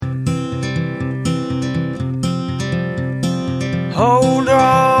hold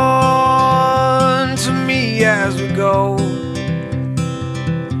on to me as we go,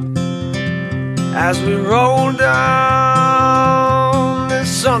 as we roll down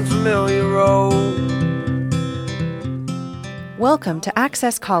this unfamiliar road. Welcome to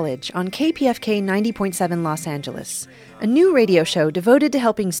Access College on KPFK 90.7 Los Angeles, a new radio show devoted to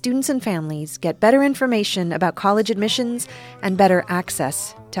helping students and families get better information about college admissions and better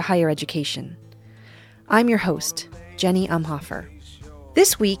access to higher education. I'm your host, Jenny Umhofer.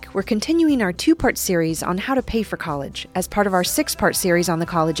 This week, we're continuing our two-part series on how to pay for college as part of our six-part series on the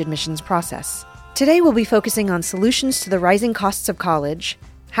college admissions process. Today, we'll be focusing on solutions to the rising costs of college,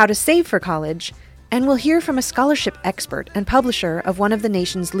 how to save for college, and we'll hear from a scholarship expert and publisher of one of the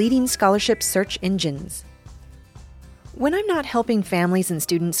nation's leading scholarship search engines. When I'm not helping families and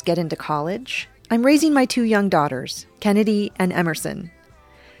students get into college, I'm raising my two young daughters, Kennedy and Emerson.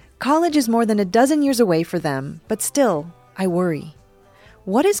 College is more than a dozen years away for them, but still, I worry.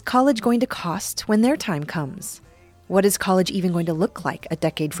 What is college going to cost when their time comes? What is college even going to look like a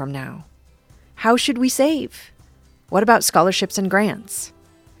decade from now? How should we save? What about scholarships and grants?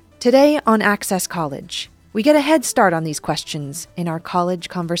 Today on Access College, we get a head start on these questions in our college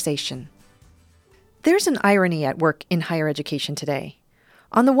conversation. There's an irony at work in higher education today.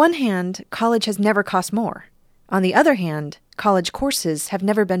 On the one hand, college has never cost more. On the other hand, college courses have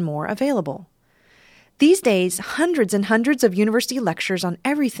never been more available. These days, hundreds and hundreds of university lectures on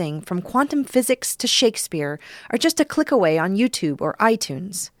everything from quantum physics to Shakespeare are just a click away on YouTube or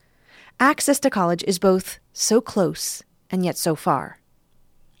iTunes. Access to college is both so close and yet so far.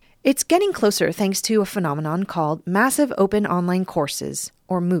 It's getting closer thanks to a phenomenon called Massive Open Online Courses,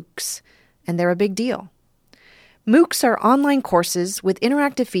 or MOOCs, and they're a big deal. MOOCs are online courses with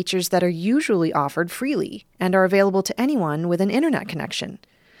interactive features that are usually offered freely and are available to anyone with an internet connection.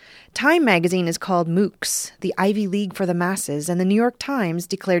 Time magazine has called MOOCs the Ivy League for the masses, and the New York Times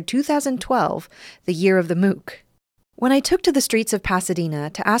declared 2012 the year of the MOOC. When I took to the streets of Pasadena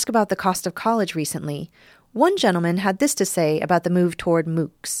to ask about the cost of college recently, one gentleman had this to say about the move toward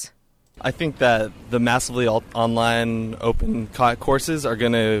MOOCs. I think that the massively online open courses are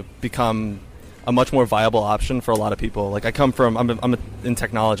going to become a much more viable option for a lot of people. Like I'm in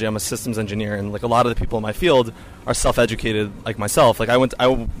technology, I'm a systems engineer, and like a lot of the people in my field are self-educated like myself. Like I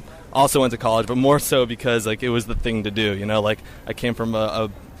also went to college, but more so because like it was the thing to do, you know, like I came from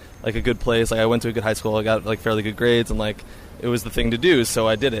a good place, like I went to a good high school, I got like fairly good grades, and like it was the thing to do, so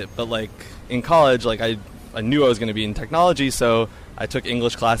I did it. But like in college, like I knew I was going to be in technology, so I took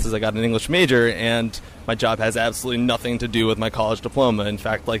English classes, I got an English major, and my job has absolutely nothing to do with my college diploma. In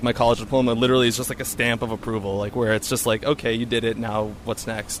fact, like my college diploma literally is just like a stamp of approval, like where it's just like, okay, you did it, now what's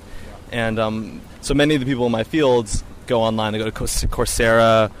next? And so many of the people in my fields go online, they go to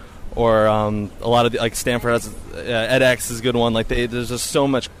Coursera, or a lot of like Stanford has edX is a good one. Like there's just so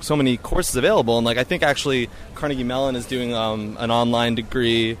many courses available, and like I think actually Carnegie Mellon is doing an online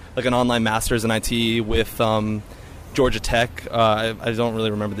degree, like an online master's in IT with Georgia Tech. I don't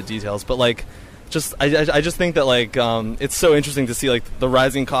really remember the details, but like I just think that like it's so interesting to see like the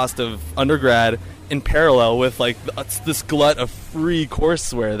rising cost of undergrad in parallel with like this glut of free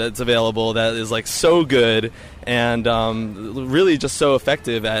courseware that's available that is like so good and really just so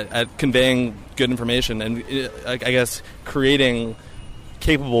effective at conveying good information and I guess creating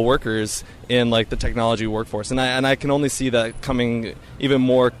capable workers in like the technology workforce. And I can only see that coming even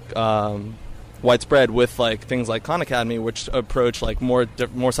more widespread with like things like Khan Academy, which approach like more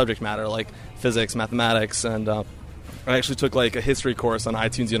subject matter like physics, mathematics, and I actually took like a history course on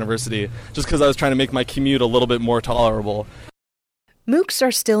iTunes University just because I was trying to make my commute a little bit more tolerable. MOOCs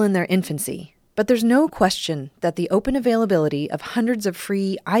are still in their infancy, but there's no question that the open availability of hundreds of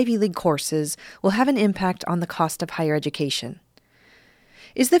free Ivy League courses will have an impact on the cost of higher education.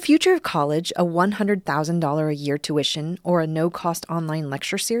 Is the future of college a $100,000 a year tuition or a no-cost online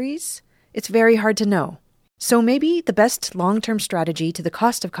lecture series? It's very hard to know. So maybe the best long-term strategy to the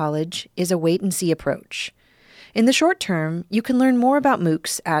cost of college is a wait-and-see approach. In the short term, you can learn more about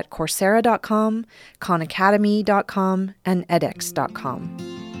MOOCs at Coursera.com, KhanAcademy.com, and edX.com.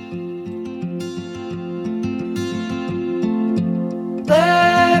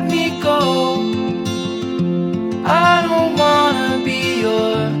 Let me go. I don't wanna be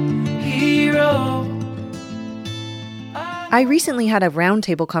your hero. I recently had a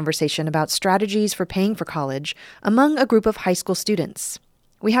roundtable conversation about strategies for paying for college among a group of high school students.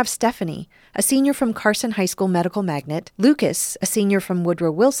 We have Stephanie, a senior from Carson High School medical magnet, Lucas, a senior from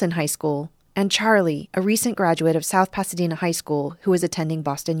Woodrow Wilson High School, and Charlie, a recent graduate of South Pasadena High School who is attending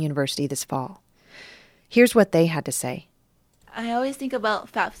Boston University this fall. Here's what they had to say. I always think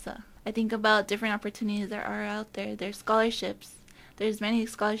about FAFSA. I think about different opportunities that are out there. There's scholarships. There's many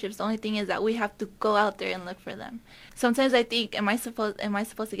scholarships. The only thing is that we have to go out there and look for them. Sometimes I think, am I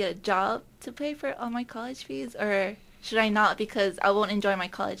supposed to get a job to pay for all my college fees, or should I not, because I won't enjoy my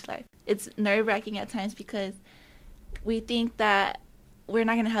college life? It's nerve-wracking at times because we think that we're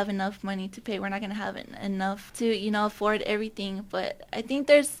not going to have enough money to pay. We're not going to have enough to, afford everything. But I think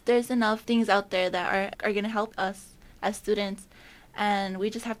there's enough things out there that are going to help us as students, and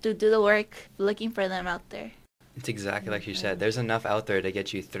we just have to do the work looking for them out there. It's exactly like you said. There's enough out there to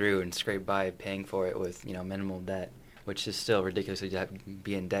get you through and scrape by paying for it with, minimal debt, which is still ridiculous to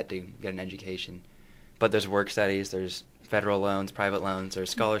be in debt to get an education. But there's work studies, there's federal loans, private loans, there's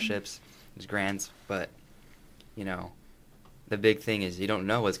scholarships, there's grants, but, the big thing is you don't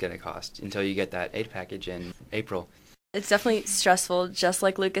know what's going to cost until you get that aid package in April. It's definitely stressful. Just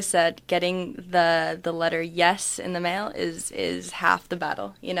like Lucas said, getting the letter yes in the mail is half the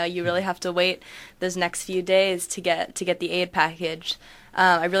battle. You really have to wait those next few days to get the aid package.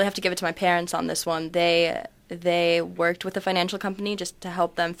 I really have to give it to my parents on this one. They worked with a financial company just to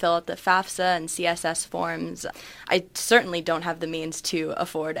help them fill out the FAFSA and CSS forms. I certainly don't have the means to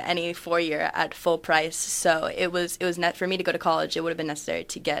afford any 4-year at full price, so it was net for me to go to college. It would have been necessary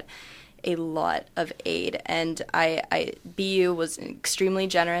to get a lot of aid, and BU was extremely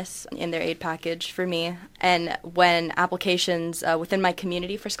generous in their aid package for me. And when applications within my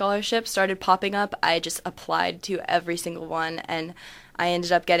community for scholarships started popping up, I just applied to every single one, and I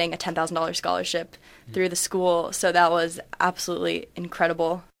ended up getting a $10,000 scholarship through the school, so that was absolutely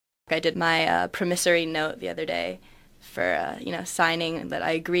incredible. I did my promissory note the other day for signing that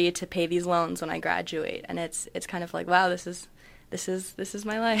I agree to pay these loans when I graduate, and it's kind of like, wow, this is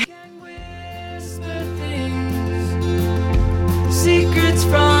my life. Secrets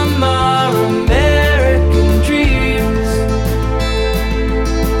from our American dreams.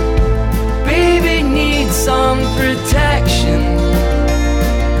 Baby needs some protection,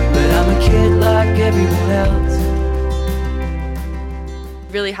 but I'm a kid like everyone else.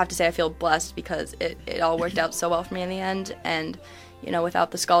 Really have to say I feel blessed because it all worked out so well for me in the end, and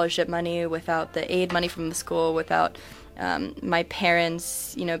without the scholarship money, without the aid money from the school, without my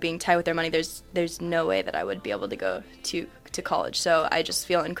parents, being tight with their money, there's no way that I would be able to go to college. So I just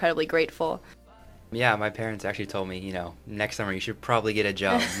feel incredibly grateful. Yeah, my parents actually told me, next summer you should probably get a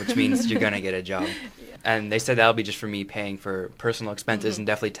job, which means you're going to get a job. And they said that'll be just for me paying for personal expenses and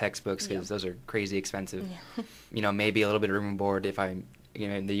definitely textbooks because those are crazy expensive. Yeah. Maybe a little bit of room and board if I,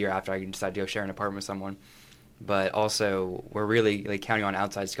 the year after I can decide to go share an apartment with someone. But also, we're really counting on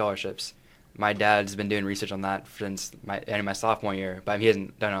outside scholarships. My dad's been doing research on that since my sophomore year, but he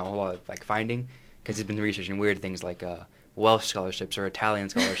hasn't done a whole lot of finding because he's been researching weird things like Welsh scholarships or Italian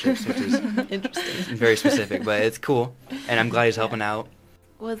scholarships, which is interesting, very specific, but it's cool, and I'm glad he's helping out.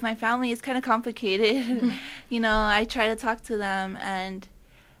 With my family, it's kind of complicated. I try to talk to them, and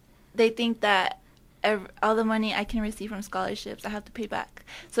they think that all the money I can receive from scholarships, I have to pay back.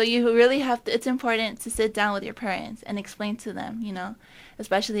 So you really have to, it's important to sit down with your parents and explain to them,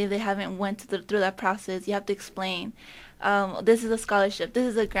 especially if they haven't went through that process. You have to explain, this is a scholarship, this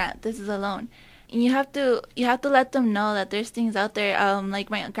is a grant, this is a loan. And you have to let them know that there's things out there. Like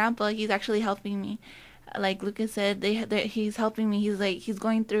my grandpa, he's actually helping me. Like Lucas said, he's helping me. He's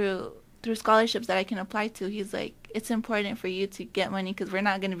going through scholarships that I can apply to. He's like, it's important for you to get money because we're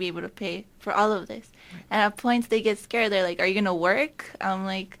not going to be able to pay for all of this. Right. And at points they get scared. They're like, are you going to work? I'm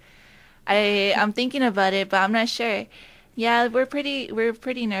like, I'm thinking about it, but I'm not sure. Yeah, we're pretty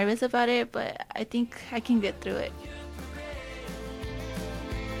nervous about it, but I think I can get through it.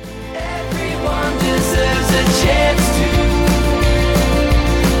 Everyone deserves a chance to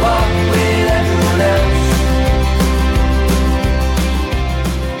walk with everyone else.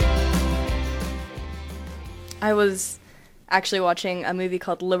 I was actually watching a movie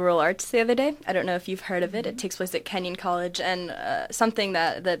called Liberal Arts the other day. I don't know if you've heard of it. It takes place at Kenyon College, and something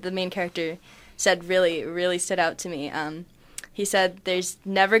that the main character said really, really stood out to me. He said there's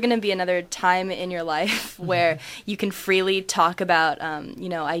never going to be another time in your life where you can freely talk about,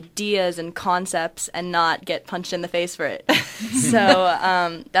 ideas and concepts and not get punched in the face for it.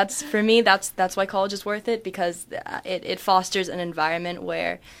 So that's why college is worth it, because it fosters an environment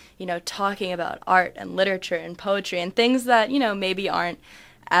where, talking about art and literature and poetry and things that, maybe aren't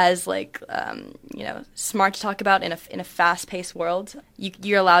as smart to talk about in a fast-paced world,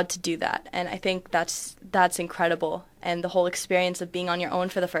 you're allowed to do that. And I think that's incredible. And the whole experience of being on your own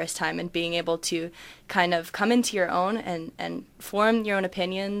for the first time and being able to kind of come into your own and form your own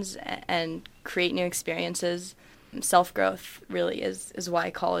opinions and create new experiences. Self-growth really is why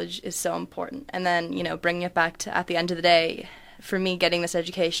college is so important. And then, bringing it back to, at the end of the day, for me, getting this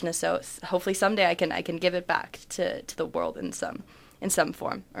education is so hopefully someday I can give it back to the world in in some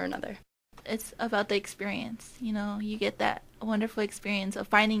form or another. It's about the experience. You get that wonderful experience of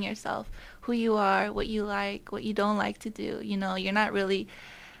finding yourself, who you are, what you like, what you don't like to do. You're not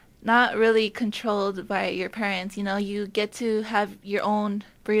really controlled by your parents. You get to have your own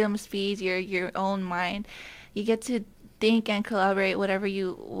freedom of speech, your own mind. You get to think and collaborate whatever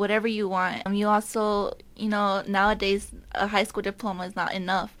you want. You also, nowadays a high school diploma is not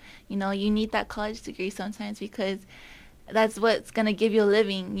enough. You need that college degree sometimes because that's what's going to give you a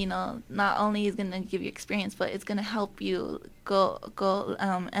living. Not only is going to give you experience, but it's going to help you go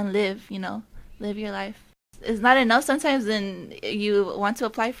and live your life. It's not enough sometimes when you want to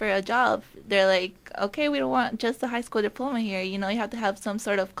apply for a job. They're like, okay, we don't want just a high school diploma here. You have to have some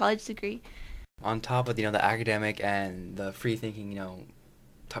sort of college degree. On top of, the academic and the free thinking,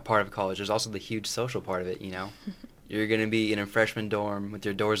 part of college, there's also the huge social part of it, You're going to be in a freshman dorm with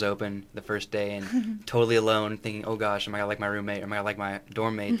your doors open the first day and totally alone thinking, oh gosh, am I going to like my roommate? Am I going to like my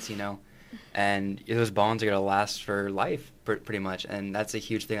dorm mates, And those bonds are going to last for life, pretty much. And that's a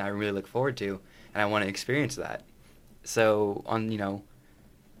huge thing I really look forward to, and I want to experience that. So,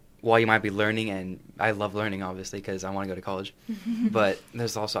 while you might be learning, and I love learning, obviously, because I want to go to college, but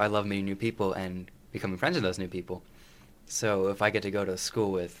there's also, I love meeting new people and becoming friends with those new people. So if I get to go to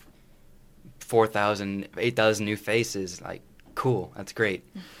school with 4,000, 8,000 new faces, like, cool, that's great.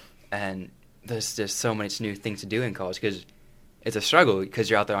 And there's just so much new things to do in college, because it's a struggle,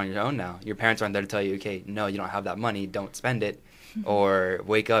 because you're out there on your own now. Your parents aren't there to tell you, okay, no, you don't have that money, don't spend it, or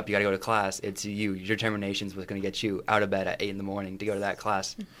wake up, you got to go to class. It's you. Your determination is what's going to get you out of bed at 8 in the morning to go to that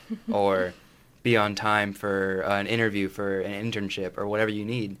class, or be on time for an interview for an internship or whatever you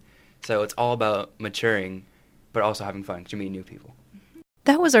need. So it's all about maturing, but also having fun, because you meet new people.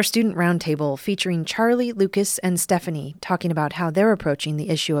 That was our student roundtable featuring Charlie, Lucas, and Stephanie talking about how they're approaching the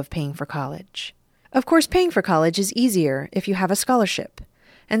issue of paying for college. Of course, paying for college is easier if you have a scholarship.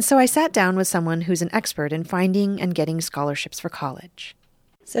 And so I sat down with someone who's an expert in finding and getting scholarships for college.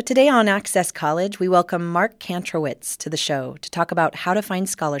 So today on Access College, we welcome Mark Kantrowitz to the show to talk about how to find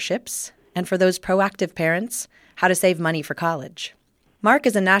scholarships, and for those proactive parents, how to save money for college. Mark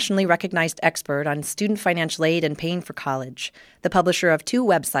is a nationally recognized expert on student financial aid and paying for college, the publisher of 2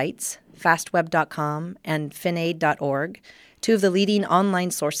 websites, fastweb.com and finaid.org, 2 of the leading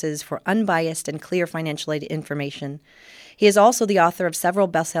online sources for unbiased and clear financial aid information. He is also the author of several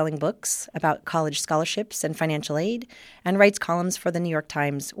best-selling books about college scholarships and financial aid, and writes columns for the New York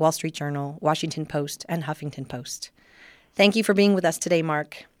Times, Wall Street Journal, Washington Post, and Huffington Post. Thank you for being with us today,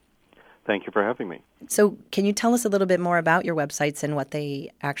 Mark. Thank you for having me. So can you tell us a little bit more about your websites and what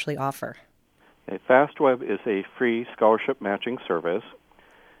they actually offer? FastWeb is a free scholarship matching service.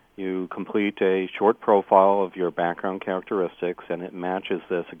 You complete a short profile of your background characteristics, and it matches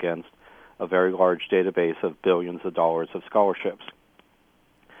this against a very large database of billions of dollars of scholarships.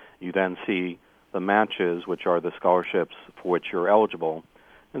 You then see the matches, which are the scholarships for which you're eligible.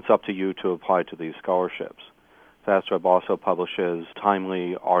 It's up to you to apply to these scholarships. FastWeb also publishes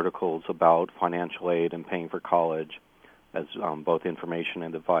timely articles about financial aid and paying for college as both information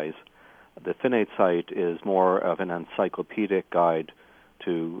and advice. The Finaid site is more of an encyclopedic guide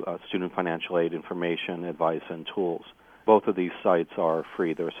to student financial aid information, advice, and tools. Both of these sites are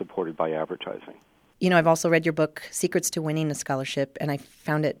free. They're supported by advertising. I've also read your book, Secrets to Winning a Scholarship, and I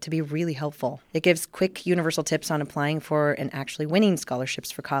found it to be really helpful. It gives quick, universal tips on applying for and actually winning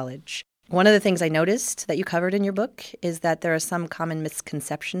scholarships for college. One of the things I noticed that you covered in your book is that there are some common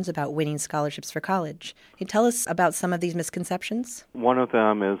misconceptions about winning scholarships for college. Can you tell us about some of these misconceptions? One of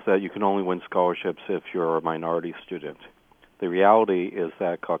them is that you can only win scholarships if you're a minority student. The reality is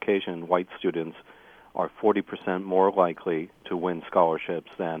that Caucasian white students are 40% more likely to win scholarships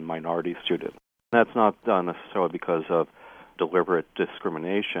than minority students. That's not done necessarily because of deliberate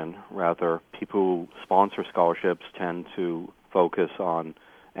discrimination. Rather, people who sponsor scholarships tend to focus on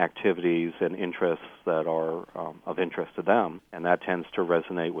activities and interests that are of interest to them, and that tends to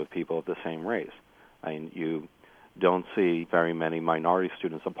resonate with people of the same race. You don't see very many minority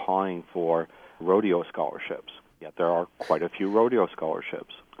students applying for rodeo scholarships, yet there are quite a few rodeo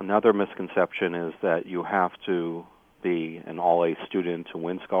scholarships. Another misconception is that you have to be an all-A student to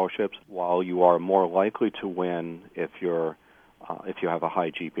win scholarships. While you are more likely to win if you have a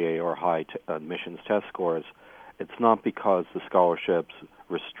high GPA or high admissions test scores, it's not because the scholarships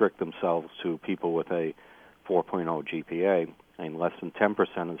restrict themselves to people with a 4.0 GPA, and less than 10%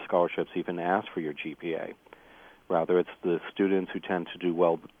 of the scholarships even ask for your GPA. Rather, it's the students who tend to do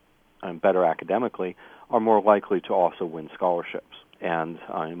well and better academically are more likely to also win scholarships. And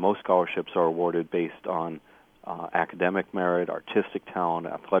most scholarships are awarded based on academic merit, artistic talent,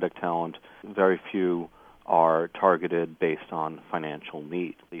 athletic talent. Very few are targeted based on financial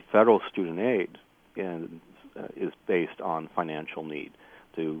need. The federal student aid is based on financial need.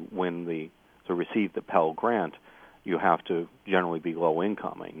 To receive the Pell Grant, you have to generally be low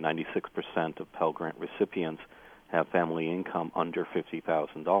income. 96% of Pell Grant recipients have family income under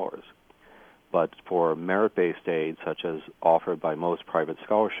 $50,000. But for merit-based aid, such as offered by most private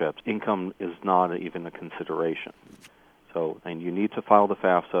scholarships, income is not even a consideration. And you need to file the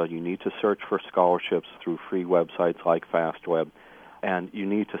FAFSA, you need to search for scholarships through free websites like FastWeb, and you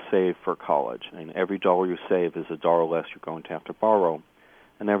need to save for college. And every dollar you save is a dollar less you're going to have to borrow,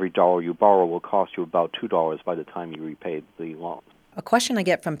 and every dollar you borrow will cost you about $2 by the time you repay the loan. A question I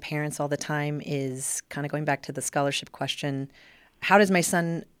get from parents all the time is kind of going back to the scholarship question, how does my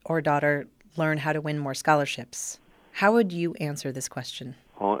son or daughter learn how to win more scholarships? How would you answer this question?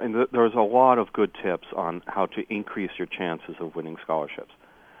 Well, and there's a lot of good tips on how to increase your chances of winning scholarships.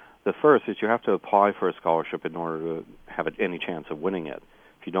 The first is you have to apply for a scholarship in order to have any chance of winning it.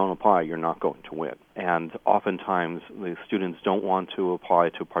 If you don't apply, you're not going to win. And oftentimes, the students don't want to apply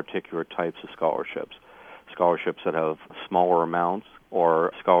to particular types of scholarships that have smaller amounts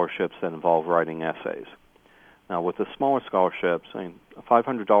or scholarships that involve writing essays. Now, with the smaller scholarships, a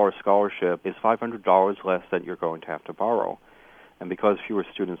 $500 scholarship is $500 less than you're going to have to borrow. And because fewer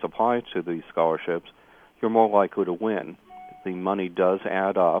students apply to these scholarships, you're more likely to win. The money does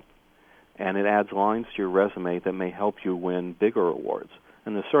add up, and it adds lines to your resume that may help you win bigger awards.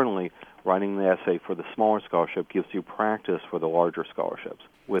 And there's certainly writing the essay for the smaller scholarship gives you practice for the larger scholarships.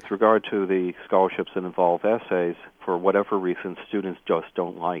 With regard to the scholarships that involve essays, for whatever reason, students just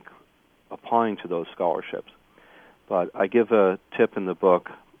don't like applying to those scholarships. But I give a tip in the book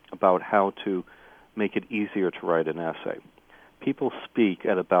about how to make it easier to write an essay. People speak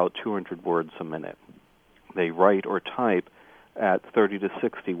at about 200 words a minute. They write or type at 30 to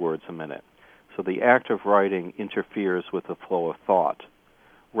 60 words a minute. So the act of writing interferes with the flow of thought.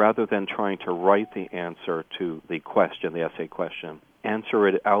 Rather than trying to write the answer to the question, the essay question, answer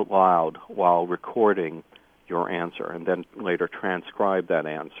it out loud while recording your answer and then later transcribe that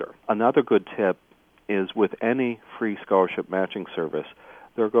answer. Another good tip is with any free scholarship matching service,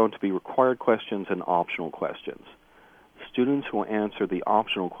 there are going to be required questions and optional questions. Students who answer the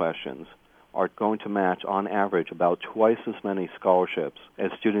optional questions are going to match, on average, about twice as many scholarships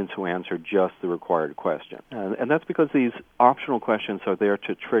as students who answer just the required question. And that's because these optional questions are there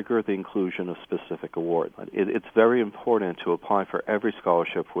to trigger the inclusion of specific awards. It's very important to apply for every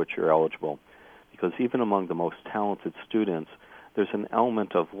scholarship for which you're eligible, because even among the most talented students, there's an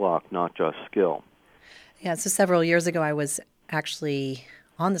element of luck, not just skill. Yeah, so several years ago, I was actually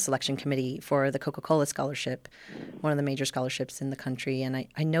on the selection committee for the Coca-Cola Scholarship, one of the major scholarships in the country, and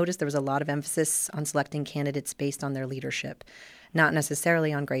I noticed there was a lot of emphasis on selecting candidates based on their leadership, not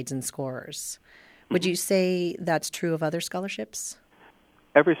necessarily on grades and scores. Would you say that's true of other scholarships?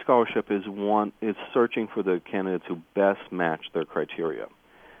 Every scholarship is searching for the candidates who best match their criteria.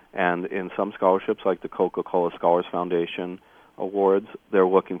 And in some scholarships, like the Coca-Cola Scholars Foundation Awards, they're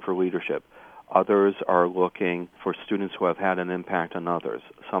looking for leadership. Others are looking for students who have had an impact on others.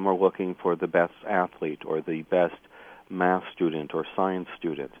 Some are looking for the best athlete or the best math student or science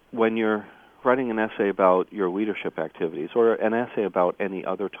student. When you're writing an essay about your leadership activities or an essay about any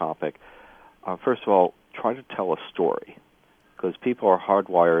other topic, first of all, try to tell a story, because people are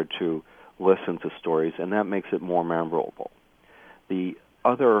hardwired to listen to stories, and that makes it more memorable. The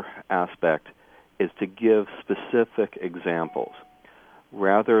other aspect is to give specific examples.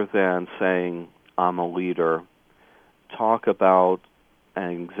 Rather than saying, I'm a leader, talk about an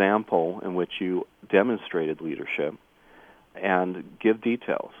example in which you demonstrated leadership and give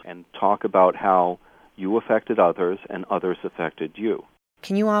details and talk about how you affected others and others affected you.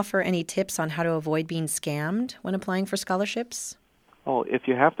 Can you offer any tips on how to avoid being scammed when applying for scholarships? Well, if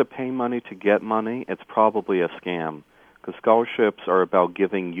you have to pay money to get money, it's probably a scam, because scholarships are about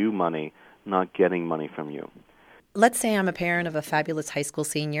giving you money, not getting money from you. Let's say I'm a parent of a fabulous high school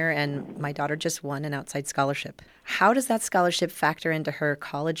senior and my daughter just won an outside scholarship. How does that scholarship factor into her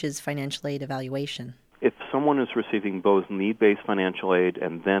college's financial aid evaluation? If someone is receiving both need-based financial aid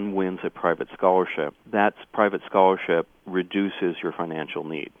and then wins a private scholarship, that private scholarship reduces your financial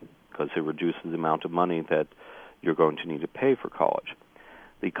need because it reduces the amount of money that you're going to need to pay for college.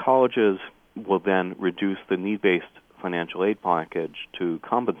 The colleges will then reduce the need-based financial aid package to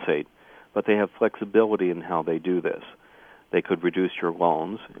compensate, but they have flexibility in how they do this. They could reduce your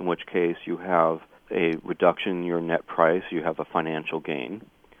loans, in which case you have a reduction in your net price, you have a financial gain,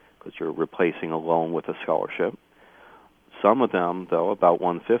 because you're replacing a loan with a scholarship. Some of them, though, about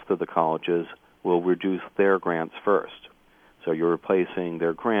 1/5 of the colleges, will reduce their grants first. So you're replacing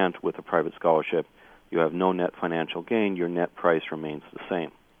their grant with a private scholarship. you have no net financial gain, your net price remains the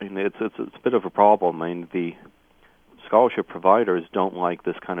same. And it's a bit of a problem. I mean, the scholarship providers don't like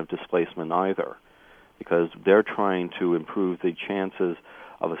this kind of displacement either, because they're trying to improve the chances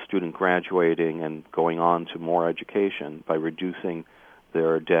of a student graduating and going on to more education by reducing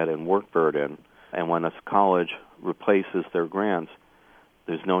their debt and work burden. And when a college replaces their grants,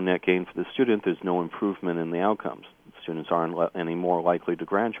 there's no net gain for the student, there's no improvement in the outcomes. Students aren't any more likely to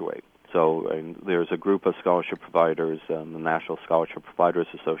graduate. So there's a group of scholarship providers, the National Scholarship Providers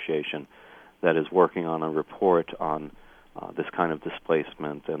Association, that is working on a report on this kind of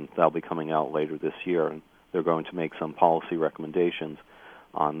displacement, and that'll be coming out later this year. And they're going to make some policy recommendations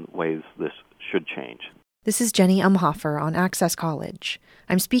on ways this should change. This is Jenny Umhofer on Access College.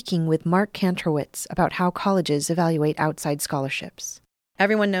 I'm speaking with Mark Kantrowitz about how colleges evaluate outside scholarships.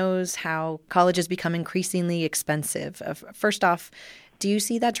 Everyone knows how colleges become increasingly expensive. First off, do you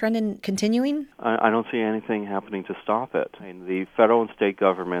see that trend continuing? I don't see anything happening to stop it. I mean, the federal and state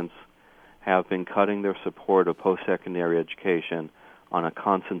governments have been cutting their support of post-secondary education on a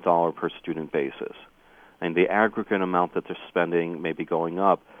constant dollar per student basis. And the aggregate amount that they're spending may be going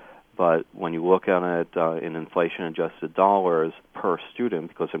up, but when you look at it in inflation-adjusted dollars per student,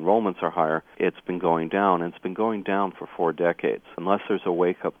 because enrollments are higher, it's been going down, and it's been going down for 4 decades. Unless there's a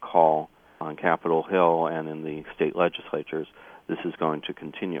wake-up call on Capitol Hill and in the state legislatures, this is going to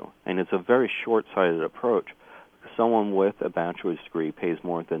continue. And it's a very short-sighted approach. Someone with a bachelor's degree pays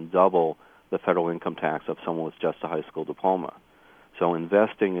more than double the federal income tax of someone with just a high school diploma. So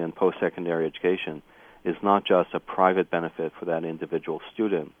investing in post-secondary education is not just a private benefit for that individual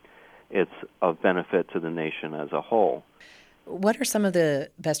student. It's of benefit to the nation as a whole. What are some of the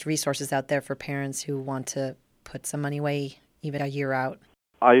best resources out there for parents who want to put some money away even a year out?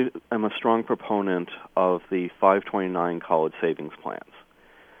 I am a strong proponent of the 529 college savings plans.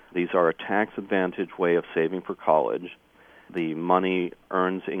 These are a tax-advantaged way of saving for college. The money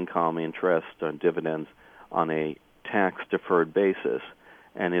earns income, interest, and dividends on a tax-deferred basis.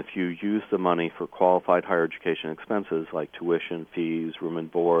 And if you use the money for qualified higher education expenses like tuition, fees, room and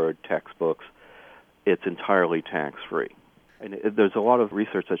board, textbooks, it's entirely tax-free. And there's a lot of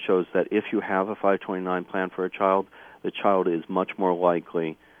research that shows that if you have a 529 plan for a child, the child is much more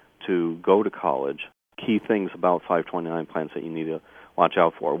likely to go to college. Key things about 529 plans that you need to watch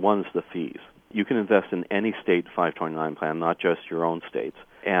out for. One is the fees. You can invest in any state 529 plan, not just your own state's.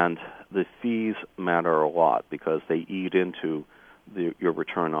 And the fees matter a lot because they eat into your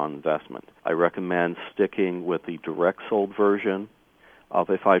return on investment. I recommend sticking with the direct sold version of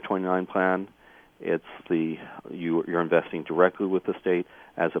a 529 plan. It's you're investing directly with the state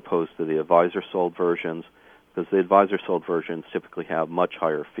as opposed to the advisor sold versions, because the advisor sold versions typically have much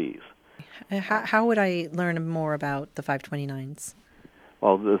higher fees. How would I learn more about the 529s?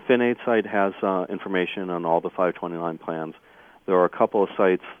 Well, the FinAid site has information on all the 529 plans. There are a couple of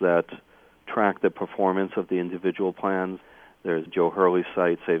sites that track the performance of the individual plans. There's Joe Hurley's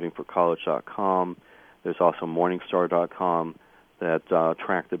site, savingforcollege.com. There's also Morningstar.com that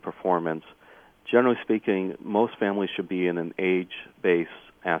track the performance. Generally speaking, most families should be in an age-based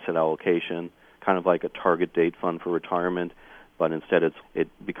asset allocation, kind of like a target date fund for retirement, but instead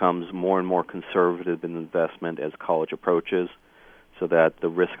it becomes more and more conservative in investment as college approaches, so that the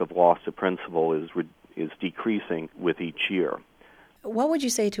risk of loss to principal is decreasing with each year. What would you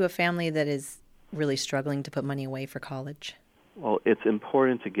say to a family that is really struggling to put money away for college? Well, it's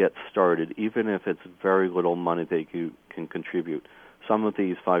important to get started, even if it's very little money that you can contribute. Some of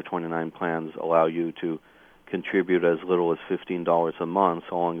these 529 plans allow you to contribute as little as $15 a month,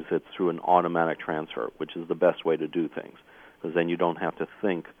 so long as it's through an automatic transfer, which is the best way to do things, because then you don't have to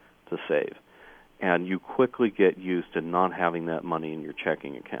think to save. And you quickly get used to not having that money in your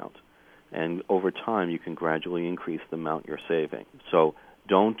checking account. And over time, you can gradually increase the amount you're saving. So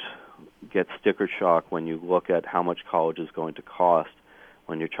don't get sticker shock when you look at how much college is going to cost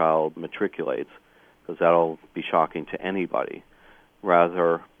when your child matriculates, because that'll be shocking to anybody.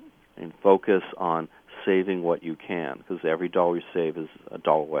 Rather, focus on saving what you can, because every dollar you save is a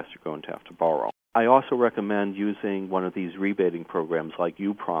dollar less you're going to have to borrow. I also recommend using one of these rebating programs like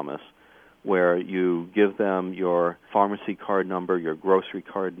UPromise, where you give them your pharmacy card number, your grocery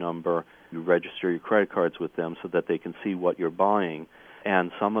card number, you register your credit cards with them so that they can see what you're buying.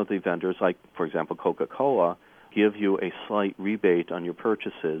 And some of the vendors, like, for example, Coca-Cola, give you a slight rebate on your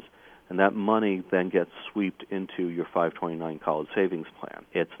purchases, and that money then gets swept into your 529 college savings plan.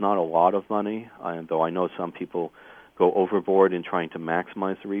 It's not a lot of money, though I know some people go overboard in trying to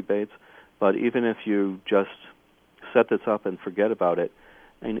maximize the rebates, but even if you just set this up and forget about it,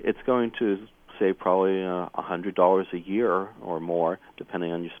 and it's going to save probably $100 a year or more,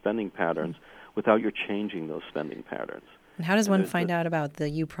 depending on your spending patterns, without your changing those spending patterns. And how does one find out about the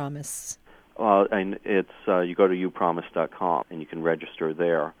UPromise? And it's you go to upromise.com and you can register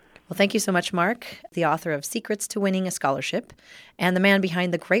there. Well, thank you so much, Mark, the author of Secrets to Winning a Scholarship, and the man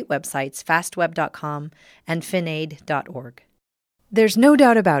behind the great websites fastweb.com and finaid.org. There's no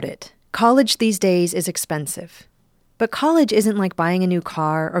doubt about it. College these days is expensive. But college isn't like buying a new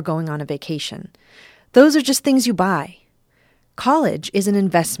car or going on a vacation. Those are just things you buy. College is an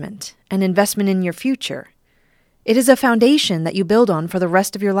investment in your future. It is a foundation that you build on for the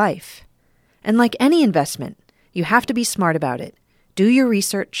rest of your life. And like any investment, you have to be smart about it. Do your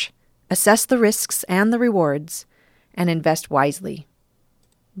research, assess the risks and the rewards, and invest wisely.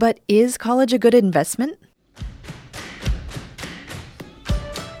 But is college a good investment?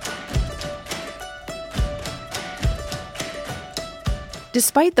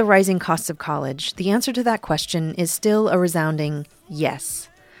 Despite the rising costs of college, the answer to that question is still a resounding yes.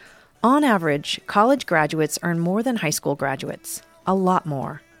 On average, college graduates earn more than high school graduates, a lot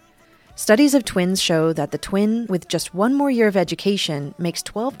more. Studies of twins show that the twin with just one more year of education makes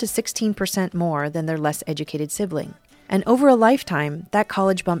 12 to 16% more than their less educated sibling. And over a lifetime, that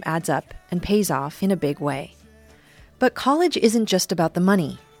college bump adds up and pays off in a big way. But college isn't just about the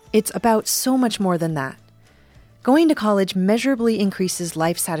money. It's about so much more than that. Going to college measurably increases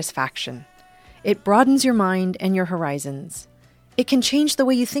life satisfaction. It broadens your mind and your horizons. It can change the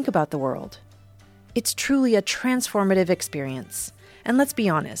way you think about the world. It's truly a transformative experience. And let's be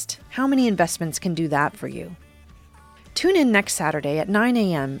honest, how many investments can do that for you? Tune in next Saturday at 9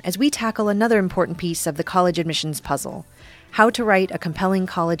 a.m. as we tackle another important piece of the college admissions puzzle, how to write a compelling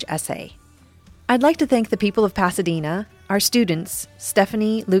college essay. I'd like to thank the people of Pasadena, our students,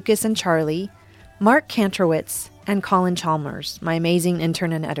 Stephanie, Lucas, and Charlie, Mark Kantrowitz, and Colin Chalmers, my amazing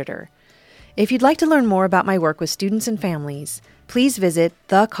intern and editor. If you'd like to learn more about my work with students and families, please visit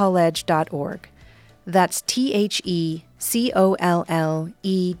thecollege.org. That's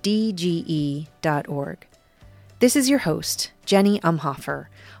TheColledge.org. This is your host, Jenny Umhofer,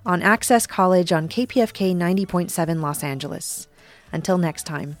 on Access College on KPFK 90.7 Los Angeles. Until next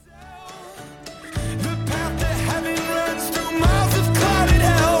time.